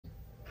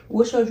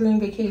What's your dream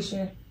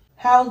vacation?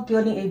 How's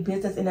building a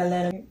business in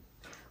Atlanta?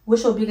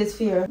 What's your biggest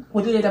fear?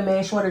 Would you date a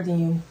man shorter than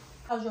you?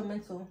 How's your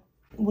mental?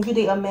 Would you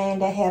date a man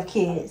that have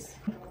kids?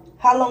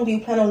 How long do you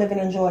plan on living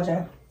in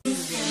Georgia?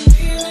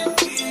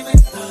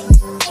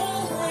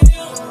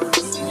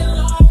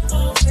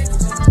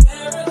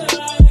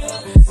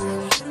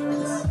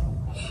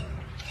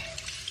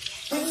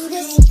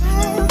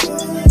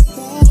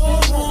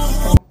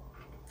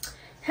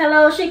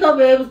 Hello Chico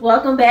babes,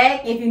 welcome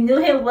back. If you're new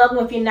here, welcome.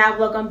 If you're not,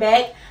 welcome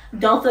back.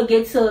 Don't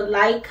forget to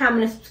like,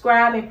 comment, and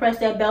subscribe, and press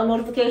that bell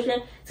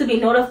notification to be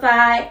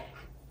notified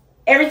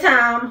every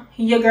time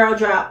your girl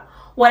drop.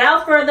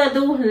 Without further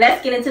ado,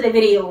 let's get into the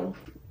video.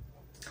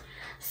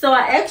 So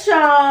I asked y'all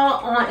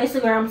on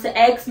Instagram to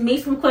ask me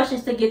some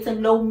questions to get to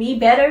know me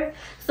better.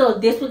 So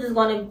this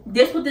what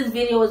this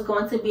video is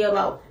going to be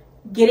about,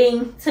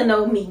 getting to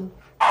know me.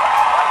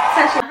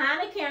 So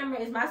behind the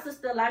camera is my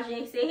sister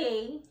Laje. Say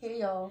hey. Hey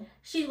y'all.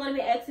 She's going to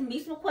be asking me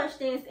some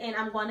questions and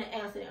I'm going to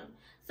answer them.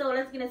 So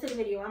let's get into the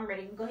video. I'm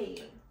ready. Go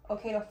ahead.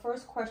 Okay, the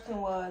first question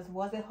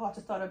was it hard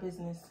to start a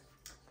business?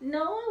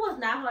 No, it was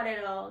not hard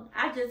at all.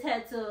 I just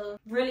had to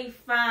really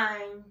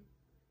find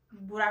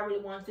what I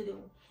really wanted to do.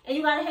 And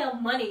you gotta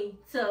have money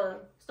to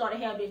start a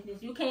hair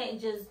business. You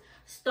can't just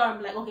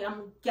start like, okay,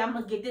 I'm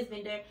gonna get this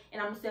vendor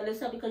and I'm gonna sell this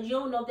stuff, because you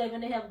don't know if that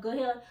vendor have good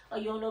hair or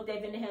you don't know if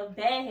that vendor have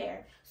bad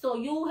hair. So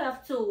you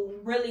have to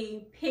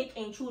really pick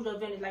and choose your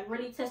vendors, like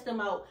really test them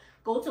out.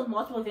 Go to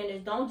multiple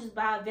vendors. Don't just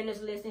buy a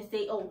vendor's list and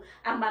say, oh,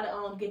 I'm about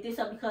to get this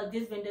up because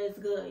this vendor is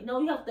good.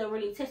 No, you have to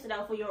really test it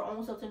out for your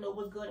own self to know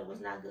what's good and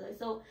what's not good.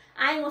 So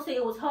I ain't gonna say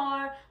it was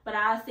hard, but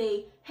I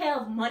say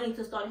have money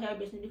to start a hair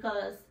business,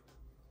 because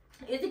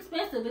it's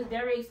expensive. It's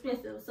very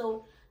expensive.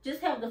 So just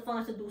have the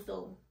funds to do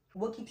so.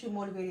 What keeps you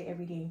motivated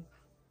every day?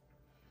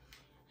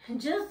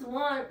 Just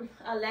want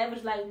a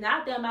lavish life.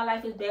 Not that my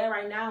life is bad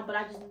right now, but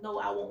I just know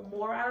I want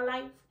more out of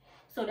life.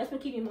 So that's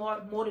what keeps me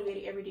more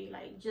motivated every day.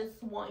 Like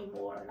just wanting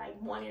more, like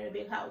wanting a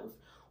big house,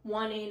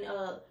 wanting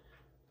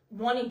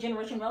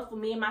generation wealth for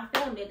me and my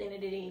family at the end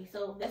of the day.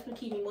 So that's what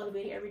keeps me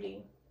motivated every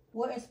day.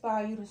 What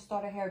inspired you to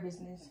start a hair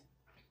business?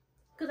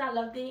 Because I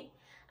loved it.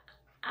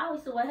 I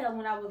always saw hair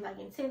when I was like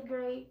in 10th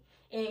grade.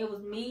 And it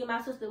was me and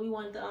my sister. We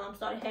wanted to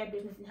start a hair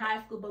business in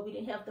high school, but we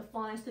didn't have the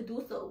funds to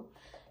do so.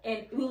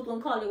 And we was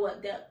gonna call it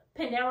what, the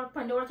Pandora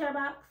Tear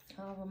Box?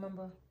 I don't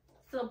remember.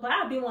 So, but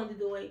I've been wanting to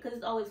do it because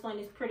it's always fun.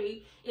 It's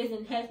pretty. It's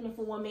enhancement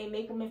for women,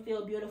 make women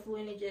feel beautiful,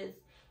 and it just,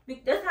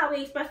 that's how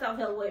we express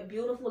ourselves with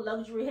beautiful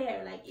luxury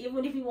hair. Like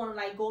even if you want to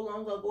like go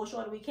longer or go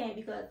shorter, we can,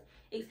 because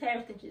it's hair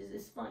extensions.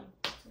 It's fun.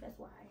 So that's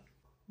why.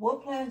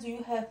 What plans do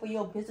you have for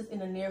your business in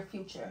the near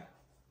future?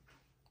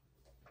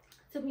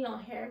 To be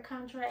on hair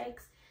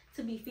contracts,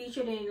 to be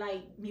featured in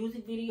like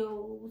music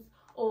videos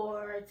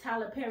or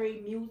Tyler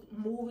Perry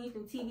movies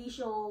and TV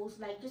shows,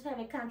 like just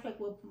having a contract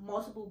with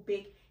multiple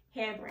big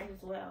hair brands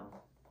as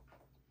well,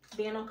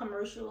 being on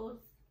commercials,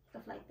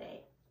 stuff like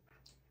that.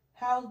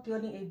 How's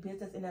building a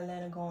business in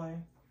Atlanta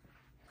going?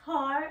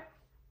 Hard.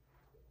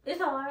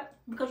 It's hard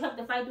because you have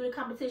to fight through the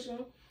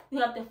competition. You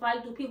have to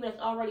fight through people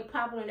that's already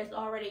popular, that's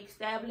already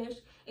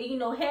established. And you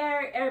know,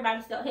 hair,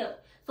 everybody still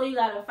help. So you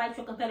gotta fight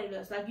your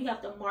competitors. Like you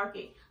have to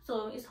market.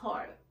 So it's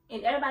hard.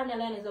 And everybody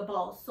in Atlanta is a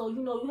boss. So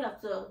you know you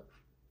have to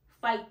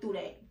fight through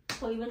that.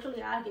 So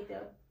eventually I'll get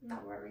there. I'm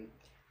not worried.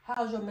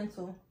 How's your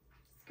mental?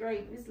 It's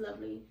great. It's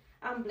lovely.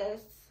 I'm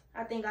blessed.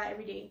 I thank God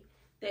every day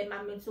that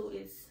my mental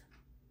is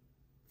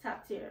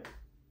top tier.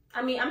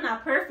 I mean, I'm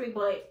not perfect,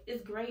 but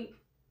it's great.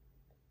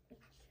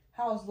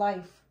 How's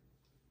life?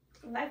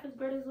 Life is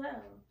great as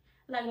well.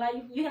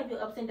 Like you have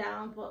your ups and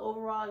downs, but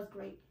overall it's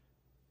great.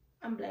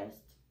 I'm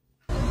blessed.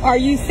 Are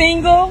you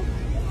single?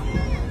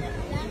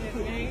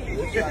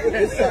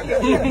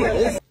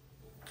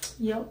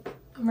 Yep,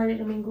 I'm ready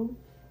to mingle.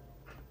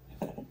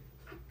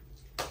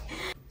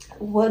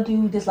 What do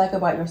you dislike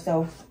about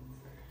yourself?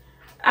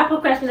 I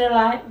procrastinate a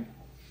lot.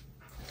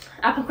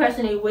 I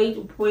procrastinate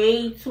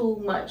way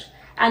too much.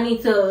 I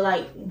need to,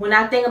 like, when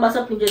I think about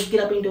something, just get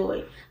up and do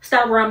it.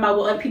 Stop worrying about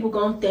what other people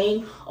gonna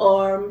think,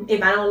 or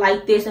if I don't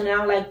like this and I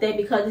don't like that,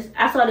 because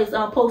I saw this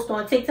post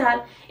on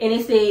TikTok and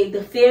it said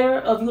the fear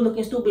of you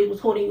looking stupid was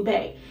holding you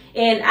back.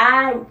 And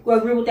I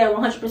agree with that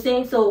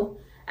 100%. So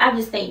I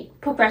just think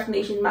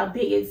procrastination is my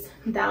biggest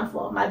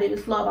downfall, my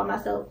biggest flaw about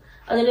myself.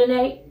 Other than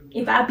that,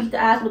 if I beat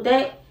the odds with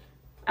that,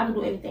 I can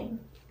do anything.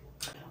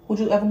 Would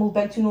you ever move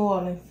back to New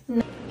Orleans?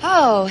 No.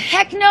 Oh,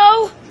 heck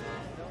no!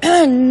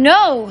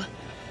 No!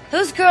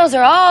 Those girls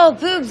are all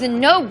boobs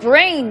and no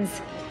brains.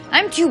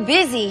 I'm too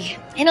busy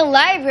in a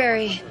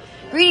library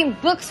reading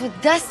books with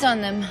dust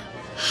on them.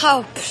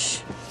 Oh,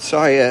 psh.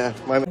 Sorry,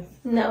 my...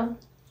 No.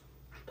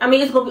 I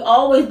mean, it's gonna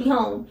always be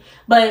home,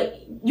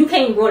 but you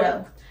can't grow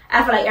there.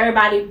 I feel like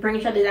everybody brings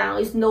each other down.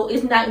 It's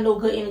not no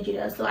good energy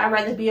there. So I'd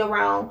rather be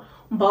around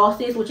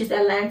bosses, which is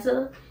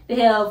Atlanta. They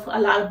have a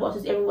lot of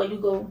bosses everywhere you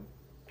go.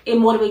 It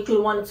motivates you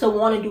to want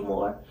to do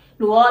more.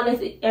 New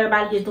Orleans,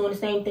 everybody just doing the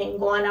same thing,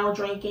 going out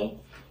drinking.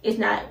 It's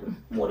not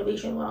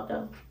motivational out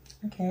there.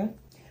 Okay.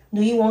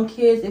 Do you want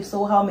kids? If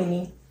so, how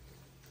many?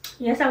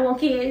 Yes, I want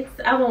kids.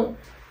 I want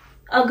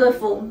A good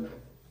 4.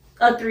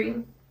 A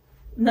 3.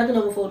 Nothing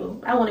over 4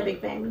 though. I want a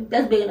big family.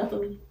 That's big enough for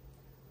me.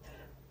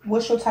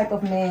 What's your type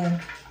of man?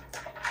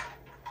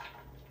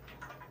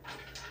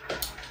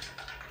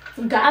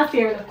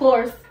 God-fearing, of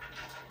course.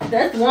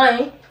 That's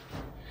 1.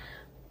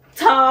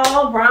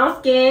 Tall, brown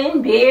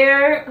skin,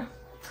 beard,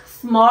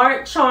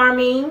 smart,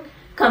 charming,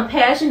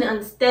 compassionate,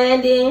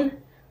 understanding,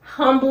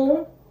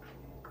 humble,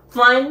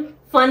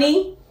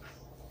 funny.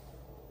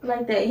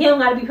 Like that. He don't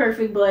gotta be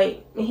perfect,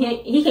 but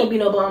he can't be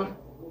no bum.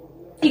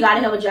 He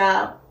gotta have a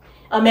job.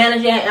 A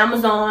manager at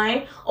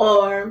Amazon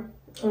or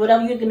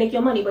whatever you do to make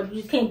your money, but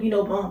you just can't be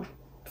no bum.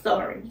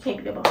 Sorry, you can't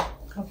be no bum.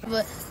 Okay.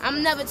 But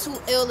I'm never too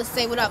ill to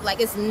say what up. Like,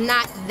 it's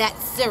not that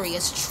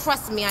serious.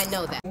 Trust me, I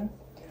know that.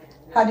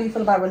 How do you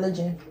feel about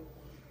religion?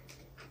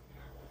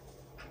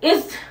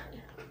 It's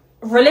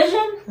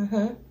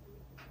religion.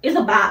 It's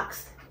a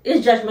box.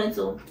 It's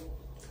judgmental.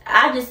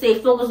 I just say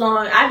focus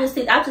on. I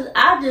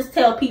just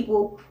tell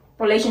people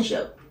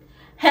relationship.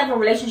 Have a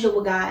relationship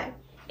with God,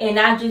 and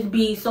not just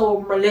be so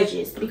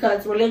religious.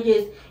 Because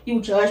religious,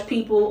 you judge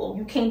people, or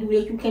you can't do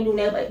this, you can't do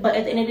that. But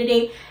at the end of the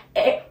day,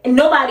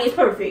 nobody is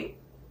perfect.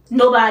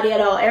 Nobody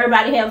at all.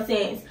 Everybody have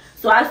sins.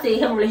 So I say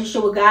have a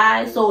relationship with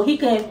God, so He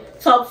can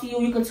talk to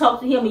you. You can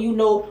talk to Him, and you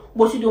know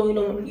what you're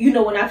doing. You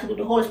know what not to do.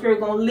 The Holy Spirit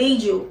gonna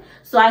lead you.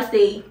 So I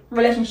say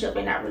relationship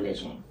and not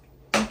religion.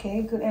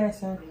 Okay, good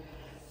answer.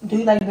 Do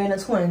you like being a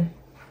twin?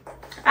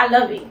 I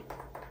love it,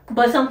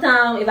 but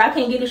sometimes if I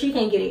can't get it, she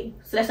can't get it.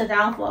 So that's a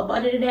downfall. But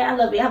other than that, I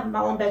love it. I have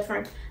my own best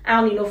friend. I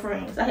don't need no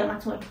friends. I have my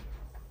twin.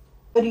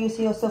 Where do you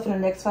see yourself in the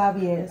next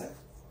 5 years?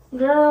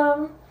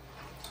 Girl,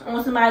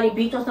 on somebody's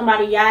beach, on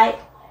somebody's yacht,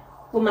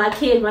 with my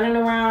kids running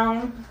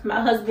around,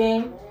 my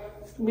husband,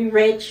 be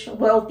rich,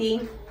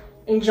 wealthy,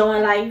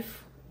 enjoying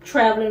life,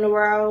 traveling the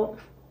world,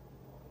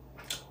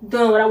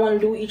 doing what I want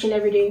to do each and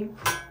every day.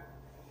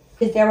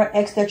 Is there an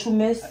ex that you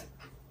miss?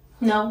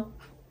 No.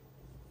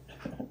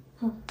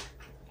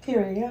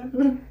 Period,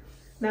 yeah?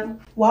 No.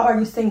 Why are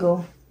you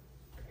single?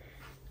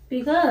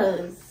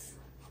 Because,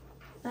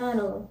 I don't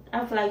know,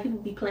 I feel like people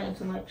be playing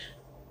too much.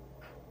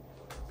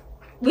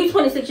 We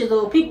 26 years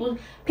old. People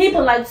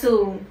like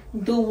to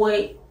do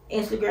what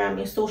Instagram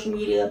and social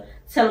media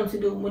tell them to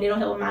do when they don't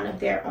have a mind of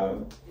their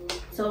own.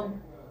 So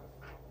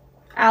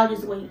I'll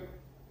just wait.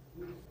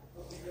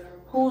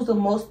 Who's the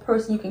most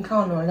person you can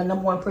count on? The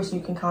number 1 person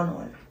you can count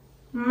on?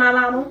 My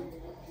mama.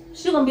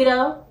 She gonna be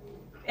there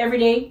every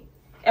day,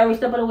 every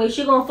step of the way.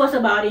 She gonna fuss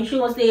about it. She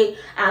gonna say,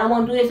 I don't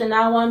want to do this and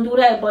I don't want to do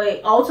that.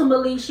 But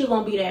ultimately, she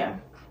gonna be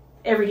there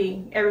every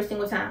day, every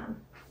single time.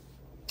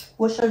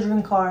 What's your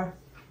dream car?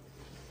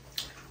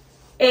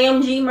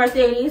 AMG,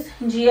 Mercedes,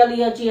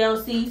 GLE or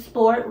GLC,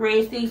 Sport,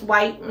 red seats,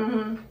 white,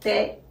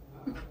 that.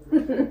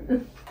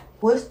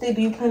 What state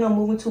do you plan on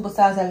moving to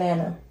besides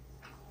Atlanta?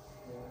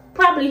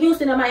 Probably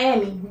Houston or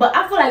Miami. But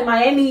I feel like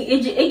Miami,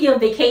 it gives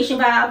vacation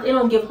vibes. It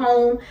don't give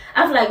home.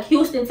 I feel like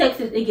Houston,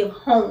 Texas, it give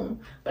home.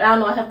 But I don't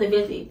know. I have to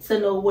visit to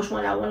know which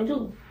one I want to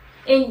do.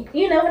 And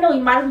you never know.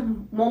 You might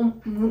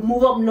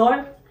move up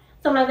north.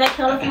 Something like that,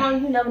 California.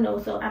 You never know.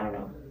 So I don't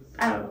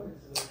know.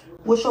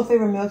 What's your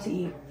favorite meal to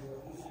eat?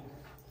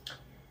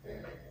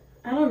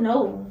 I don't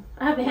know.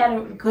 I haven't had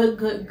a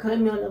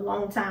good meal in a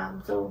long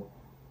time. So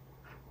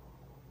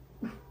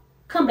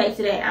come back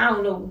to that. I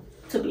don't know,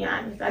 to be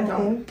honest. I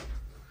don't.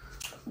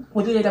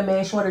 Would you date a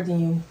man shorter than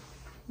you?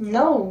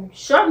 No.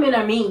 Short men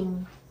are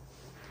mean.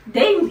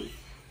 They...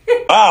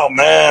 Oh,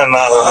 man.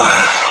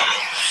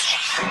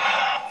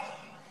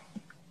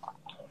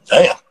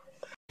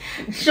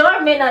 Damn.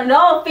 Short men are,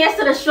 no offense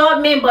to the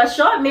short men, but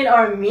short men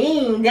are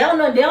mean. They don't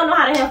know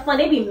how to have fun.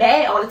 They be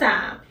mad all the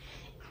time.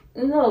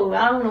 No,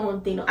 I don't know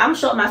one thing. I'm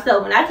short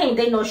myself, and I can't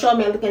date no short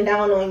man looking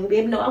down on you,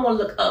 baby. No, I want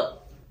to look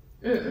up.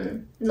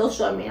 No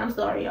short man. I'm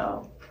sorry,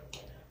 y'all.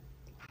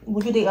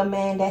 Would you date a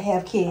man that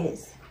have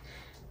kids?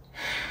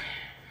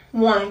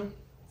 1.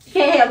 You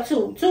can't have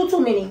 2. 2 too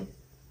many.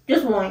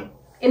 Just 1.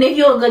 And if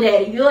you're a good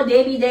daddy, you're a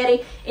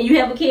daddy, and you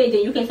have a kid,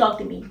 then you can talk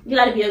to me. You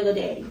gotta be a good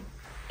daddy.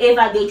 If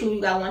I date you,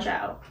 you got 1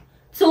 child.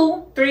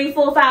 2, 3,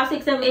 4, 5,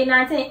 6, 7, 8,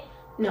 9, 10.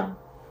 No.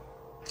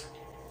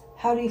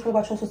 How do you feel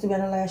about your sister being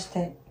a lash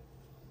tech?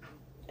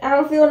 I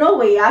don't feel no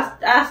way.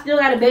 I still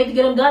gotta beg to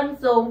get them done.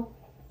 So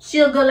she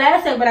a good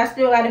lash tech, but I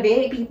still gotta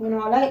beg people and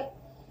all that.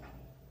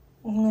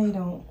 No, you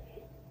don't.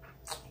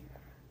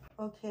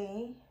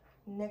 Okay.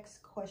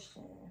 Next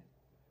question.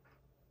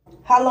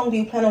 How long do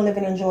you plan on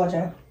living in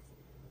Georgia?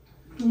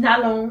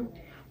 Not long.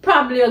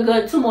 Probably a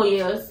good 2 more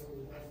years.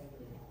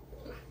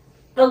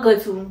 A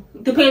good 2.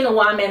 Depends on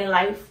where I'm at in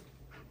life.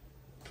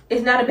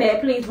 It's not a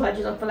bad place, but I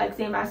just don't feel like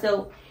seeing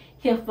myself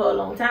here for a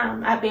long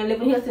time. I've been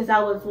living here since I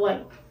was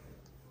what?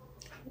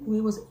 We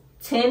was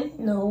 10?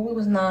 No, we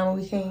was 9 when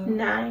we came.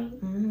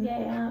 9?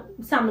 Yeah,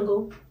 it's time to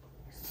go.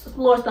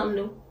 Explore something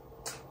new.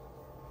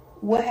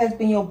 What has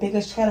been your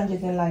biggest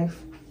challenges in life?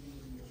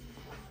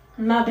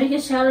 My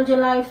biggest challenge in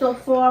life so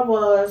far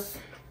was,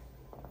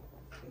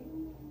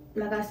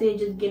 like I said,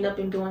 just getting up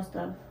and doing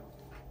stuff.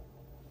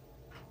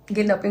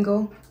 Getting up and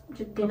go?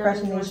 Just getting up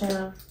and doing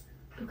stuff.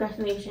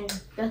 Procrastination.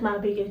 That's my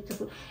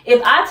biggest.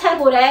 If I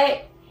tackle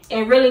that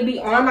and really be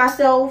on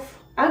myself,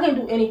 I can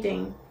do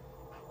anything.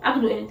 I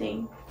can do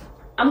anything.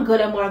 I'm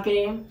good at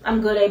marketing.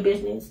 I'm good at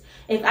business.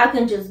 If I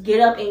can just get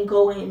up and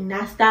go and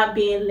not stop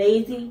being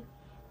lazy,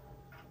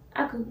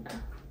 I could.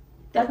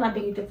 That's my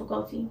biggest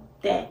difficulty.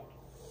 That.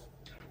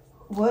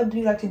 What do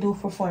you like to do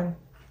for fun?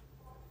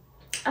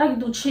 I like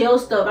to do chill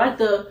stuff. I like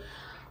to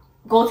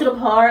go to the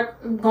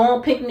park, go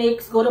on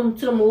picnics, go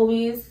to the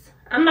movies.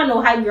 I'm not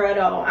no hype girl at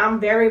all. I'm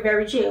very,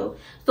 very chill.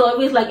 So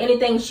if it's like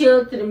anything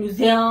chill, to the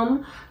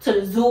museum, to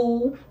the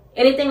zoo,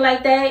 anything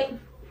like that,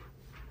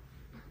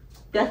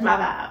 that's my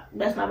vibe.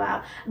 That's my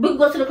vibe. We can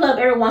go to the club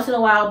every once in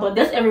a while, but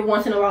that's every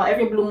once in a while,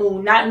 every blue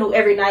moon, not no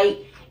every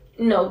night.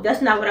 No,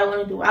 that's not what I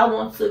want to do. I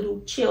want to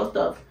do chill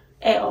stuff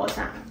at all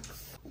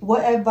times.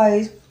 What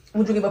advice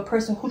would you give a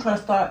person who's trying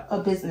to start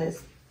a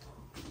business?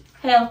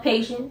 Have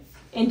patience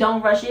and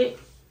don't rush it.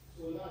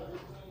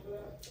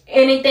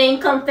 Anything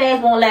come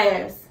fast won't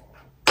last.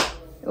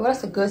 Well,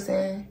 that's a good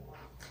saying.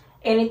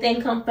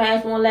 Anything come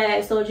fast won't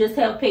last. So just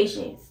have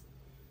patience.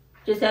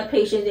 Just have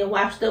patience and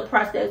watch the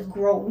process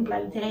grow.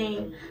 Like,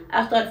 dang,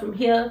 I started from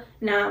here,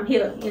 now I'm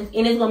here. And it's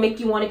going to make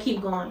you want to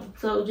keep going.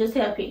 So just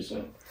have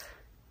patience.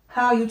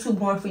 How YouTube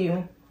going for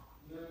you?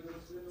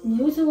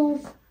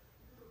 YouTube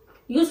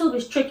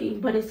is tricky,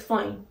 but it's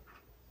fun.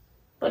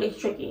 But it's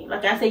tricky.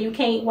 Like I said, you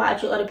can't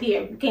watch your other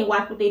peers. You can't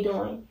watch what they're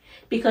doing.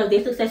 Because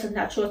their success is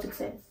not your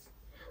success.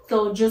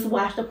 So just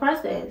watch the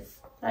process.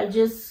 Like,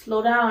 just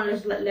slow down and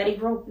just let it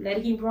grow. Let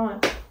it keep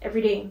growing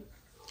every day.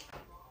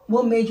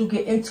 What made you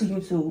get into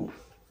YouTube?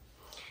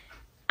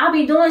 I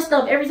be doing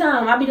stuff every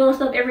time. I be doing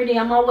stuff every day.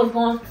 I'm always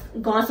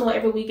going somewhere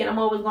every weekend. I'm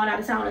always going out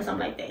of town or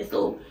something like that.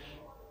 So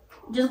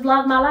just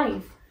vlog my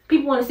life.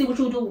 People want to see what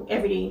you do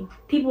every day.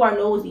 People are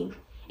nosy.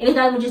 And it's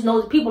not even just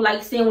nosy. People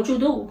like seeing what you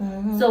do.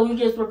 So you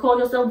just record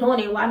yourself doing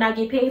it. Why not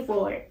get paid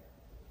for it?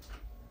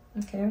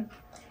 Okay.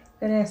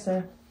 Good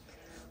answer.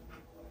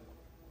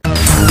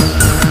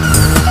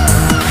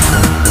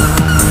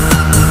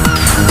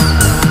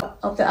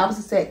 Of the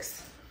opposite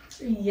sex.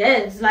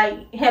 Yes,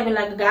 like having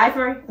like a guy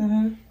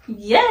friend.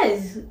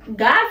 Yes,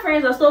 guy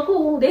friends are so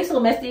cool. They so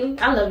messy.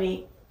 I love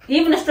it.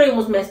 Even the straight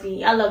was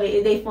messy. I love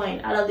it. They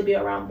fun. I love to be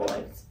around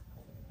boys,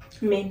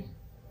 men.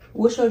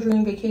 What's your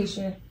dream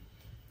vacation?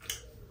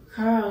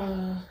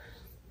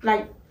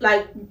 Like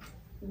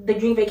the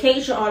dream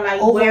vacation, or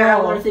like overall, where I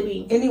want it to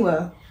be.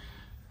 Anywhere.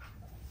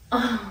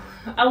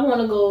 I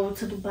want to go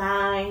to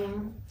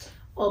Dubai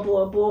or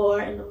Bora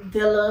Bora in a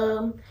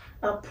villa.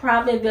 A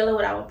private villa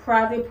without a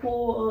private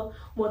pool,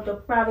 with a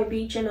private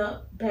beach in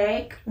the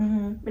back,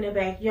 in the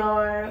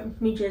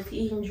backyard. Me just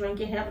eating,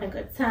 drinking, having a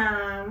good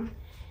time.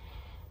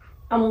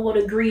 I'm gonna go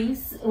to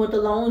Greece with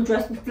the long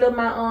dress, flip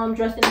my arm,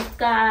 dressed in the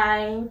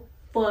sky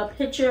for a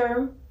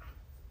picture.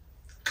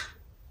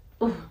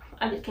 Ooh,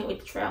 I just can't wait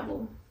to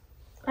travel.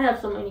 I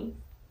have so many.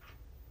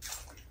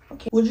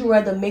 Okay. Would you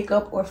rather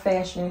makeup or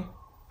fashion?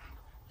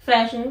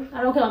 Fashion.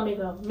 I don't care about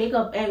makeup.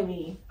 Makeup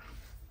every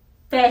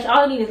fashion.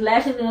 All you need is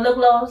lashes and lip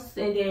gloss,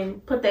 and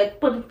then put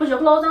your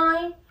clothes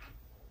on.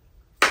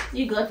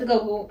 You good to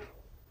go.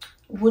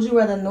 Would you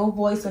rather no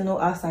voice or no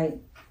eyesight?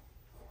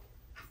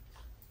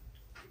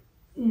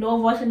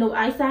 No voice and no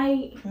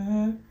eyesight.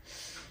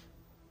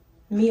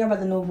 Me, I'd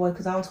rather no voice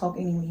because I don't talk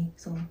anyway.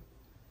 So,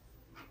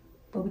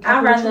 but we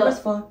I'd rather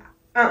for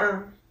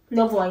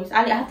no voice.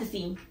 I have to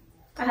see.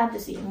 I have to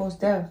see. Most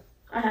deaf.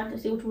 I have to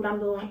see what I'm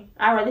doing.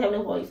 I'd rather have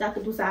no voice. I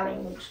could do sign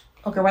language.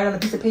 Okay, write on a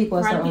piece of paper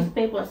or Write something. on a piece of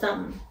paper or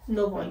something.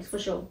 No voice, for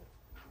sure.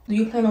 Do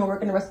you plan on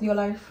working the rest of your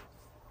life?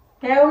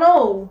 Hell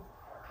no.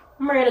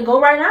 I'm ready to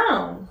go right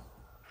now.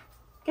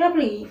 Can I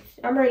please?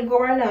 I'm ready to go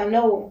right now.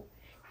 No.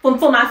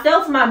 For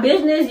myself, for my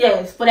business,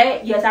 yes. For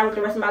that, yes, I work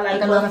the rest of my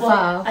life. Like a 9 to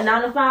 5? A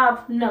 9 to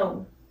 5,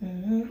 no.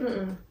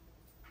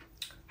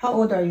 How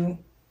old are you?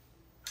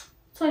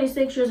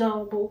 26 years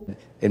old, boo.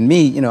 And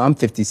me, you know, I'm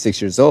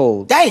 56 years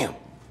old. Damn!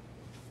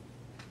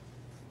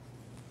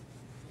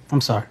 I'm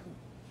sorry.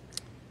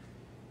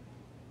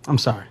 I'm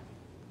sorry.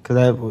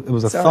 Because it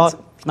was a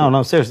thought.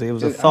 No, seriously. It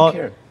was a thought.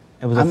 It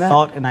was a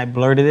thought, and I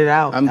blurted it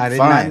out. I did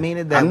not mean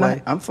it that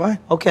way. I'm fine.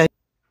 Okay.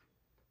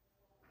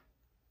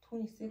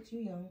 26, you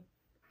young.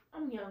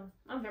 I'm young.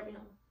 I'm very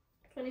young.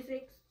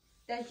 26,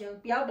 that's young.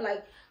 Y'all be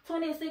like,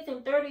 26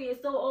 and 30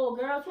 is so old.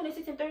 Girl,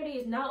 26 and 30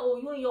 is not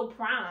old. You in your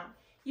prime.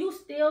 You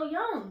still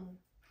young.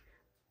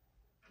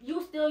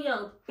 You still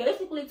young.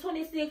 Basically,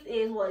 26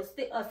 is what?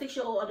 A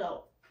 6-year-old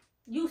adult.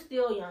 You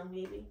still young,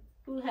 baby.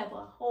 You have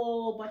a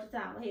whole bunch of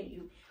time ahead of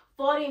you.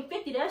 40 and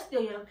 50, that's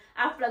still young.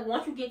 I feel like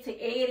once you get to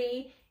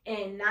 80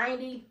 and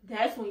 90,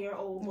 that's when you're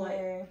old.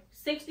 But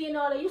 60 and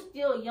all that, you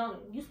still young.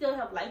 You still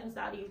have life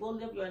inside of you. Go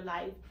live your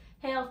life.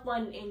 Have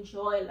fun and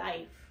enjoy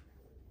life.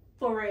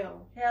 For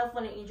real. Have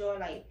fun and enjoy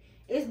life.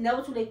 It's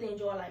never too late to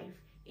enjoy life.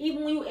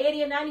 Even when you're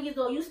 80 or 90 years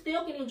old, you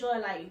still can enjoy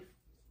life.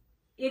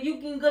 If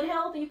you get good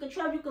health and you can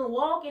travel, you can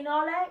walk and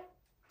all that,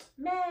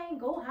 man,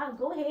 go ahead.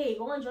 Go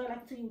enjoy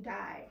life until you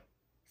die.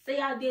 Say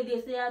I did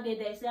this, say I did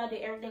that, say I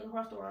did everything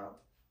across the world.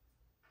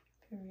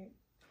 Period.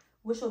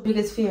 What's your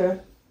biggest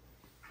fear?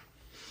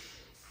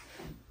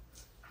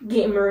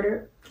 Getting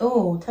murdered.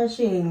 Oh,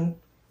 touching.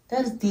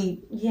 That's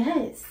deep.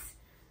 Yes.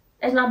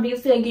 That's my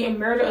biggest fear, getting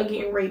murdered or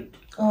getting raped.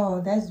 Oh,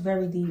 that's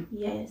very deep.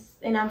 Yes.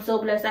 And I'm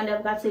so blessed I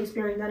never got to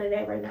experience none of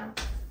that right now.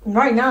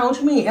 Right now? What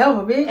you mean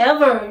ever, bitch?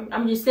 Ever.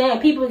 I'm just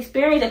saying, people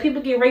experience that.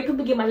 People get raped,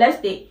 people get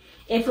molested.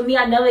 And for me,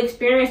 I never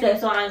experienced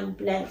that, so I'm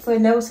blessed. So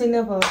never say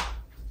never.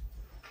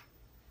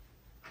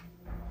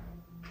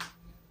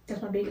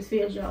 That's my biggest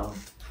fear, y'all.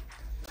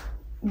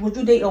 Would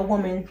you date a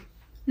woman?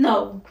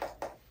 No.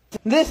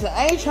 Listen,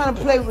 I ain't trying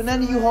to play with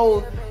none of you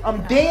hoes.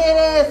 I'm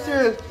dead ass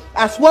serious.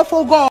 I swear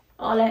for God.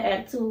 All that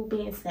attitude,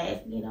 being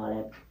sassy and all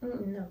that.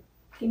 No.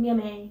 Give me a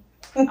man.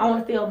 I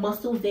want to feel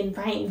muscles and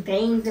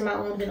veins in my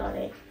arms and all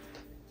that.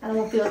 I don't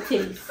want to feel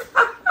titties.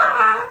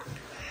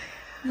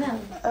 No.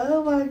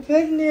 Oh my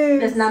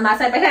goodness. That's not my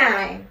type of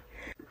kind.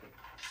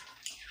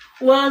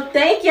 Well,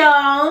 thank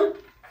y'all.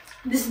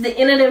 This is the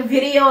end of the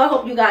video. I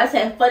hope you guys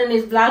had fun in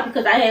this vlog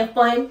because I had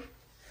fun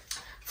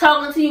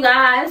talking to you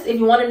guys. If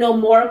you want to know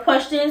more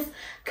questions,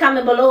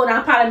 comment below and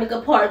I'll probably make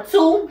a part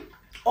 2.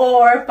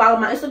 Or follow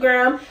my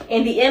Instagram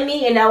and DM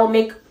me and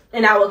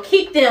I will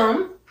keep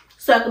them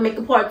so I can make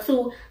a part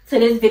 2 to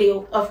this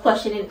video of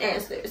question and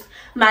answers.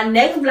 My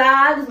next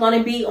vlog is going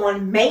to be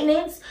on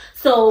maintenance.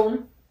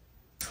 So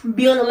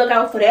be on the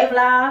lookout for that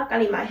vlog. I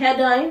need my hair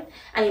done.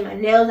 I need my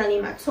nails. I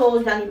need my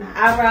toes. I need my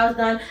eyebrows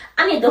done.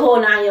 I need the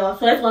whole 9, y'all.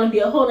 So that's going to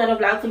be a whole nother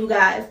vlog for you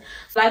guys.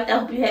 So I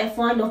hope you had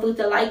fun. Don't forget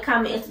to like,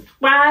 comment, and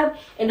subscribe.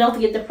 And don't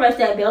forget to press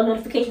that bell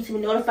notification to be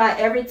notified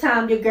every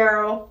time your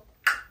girl...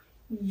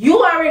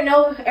 You already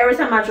know every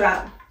time I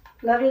drop.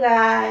 Love you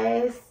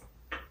guys.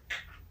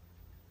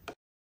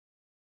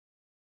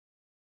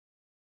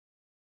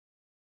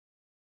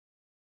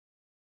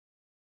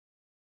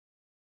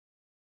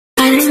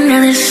 I didn't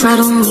know this right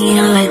on me.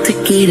 I like to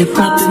get it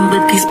poppin',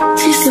 but these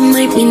bitches in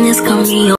my penis call me